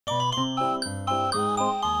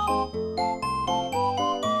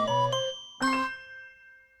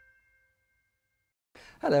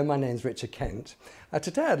Hello, my name is Richard Kent.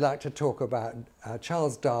 Today I'd like to talk about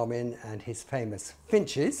Charles Darwin and his famous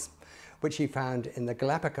finches, which he found in the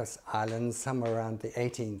Galapagos Islands somewhere around the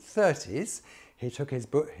 1830s. He took his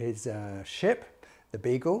ship, the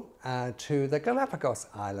Beagle, to the Galapagos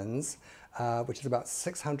Islands, which is about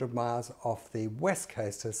 600 miles off the west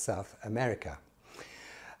coast of South America.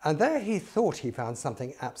 And there he thought he found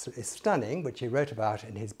something absolutely stunning, which he wrote about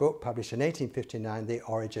in his book published in 1859, The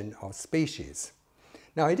Origin of Species.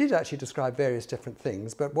 Now, he did actually describe various different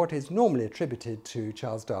things, but what is normally attributed to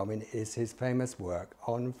Charles Darwin is his famous work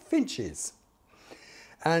on finches.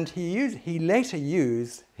 And he later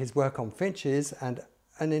used his work on finches and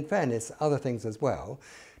in fairness, other things as well,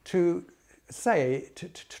 to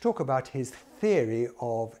talk about his theory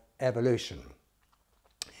of evolution.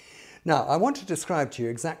 Now, I want to describe to you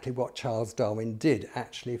exactly what Charles Darwin did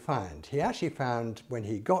actually find. He actually found, when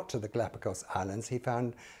he got to the Galapagos Islands, he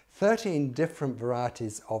found 13 different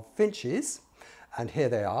varieties of finches, and here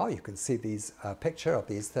they are. You can see these picture of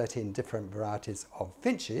these 13 different varieties of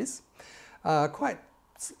finches, quite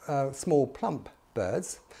small, plump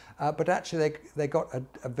birds, but actually they got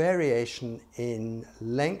a variation in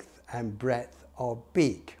length and breadth of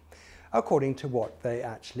beak, according to what they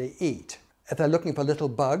actually eat. If they're looking for little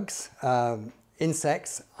bugs,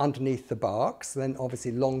 insects underneath the barks, then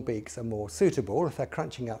obviously long beaks are more suitable. If they're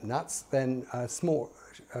crunching up nuts, then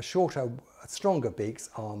shorter, stronger beaks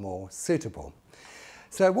are more suitable.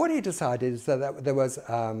 So what he decided is that there was,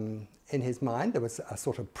 in his mind, there was a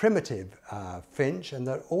sort of primitive finch, and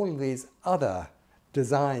that all of these other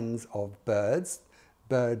designs of bird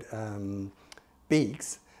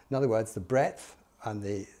beaks, in other words, the breadth and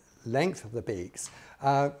the length of the beaks,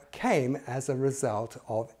 came as a result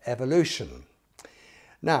of evolution.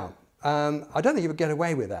 Now, I don't think you would get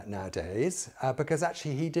away with that nowadays, because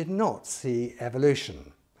actually he did not see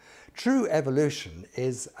evolution. True evolution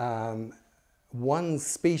is one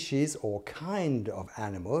species or kind of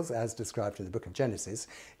animals, as described in the book of Genesis,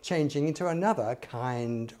 changing into another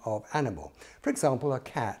kind of animal. For example, a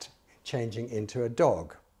cat changing into a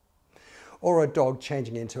dog, or a dog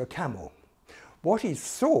changing into a camel. What he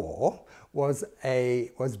saw was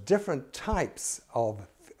different types of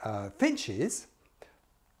finches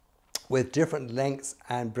with different lengths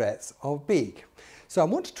and breadths of beak. So I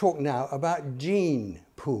want to talk now about gene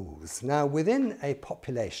pools. Now, within a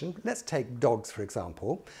population, let's take dogs for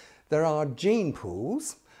example, there are gene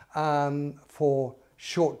pools for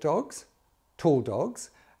short dogs, tall dogs,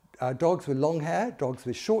 dogs with long hair, dogs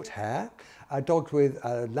with short hair, dogs with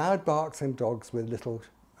loud barks, and dogs with little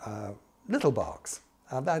barks.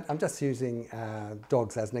 I'm just using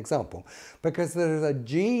dogs as an example, because there is a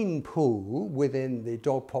gene pool within the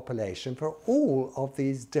dog population for all of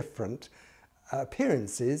these different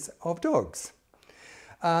appearances of dogs.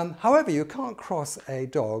 However, you can't cross a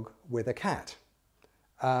dog with a cat.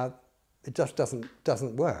 It just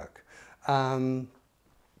doesn't work. For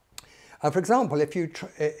example, if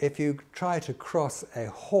you try to cross a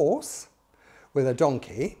horse with a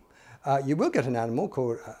donkey, you will get an animal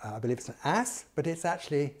called, I believe it's an ass, but it's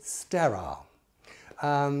actually sterile.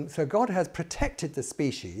 So God has protected the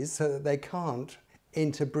species so that they can't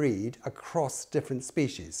interbreed across different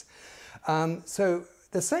species. So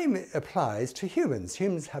the same applies to humans.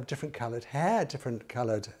 Humans have different coloured hair, different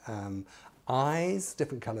coloured eyes,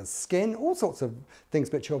 different coloured skin, all sorts of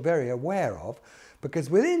things which you're very aware of, because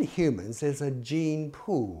within humans there's a gene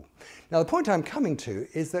pool. Now, the point I'm coming to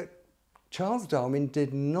is that Charles Darwin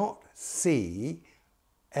did not see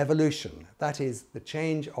evolution, that is, the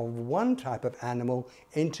change of one type of animal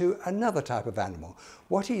into another type of animal.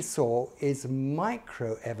 What he saw is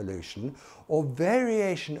microevolution, or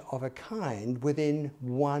variation of a kind within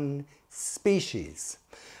one species.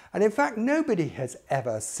 And in fact, nobody has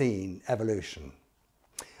ever seen evolution.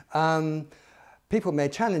 People may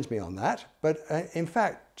challenge me on that, but in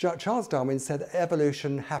fact, Charles Darwin said that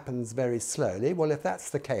evolution happens very slowly. Well, if that's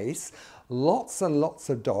the case, lots and lots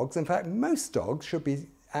of dogs, in fact, most dogs should be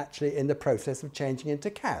actually in the process of changing into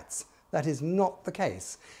cats. That is not the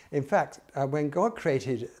case. In fact, when God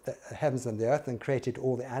created the heavens and the earth and created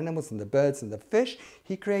all the animals and the birds and the fish,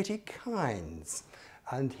 he created kinds.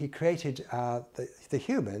 And he created the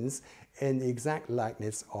humans in the exact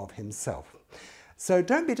likeness of himself. So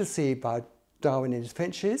don't be deceived by Darwin and his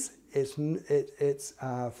finches. It's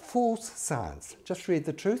false science. Just read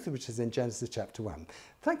the truth, which is in Genesis chapter 1.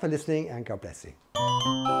 Thanks for listening, and God bless you.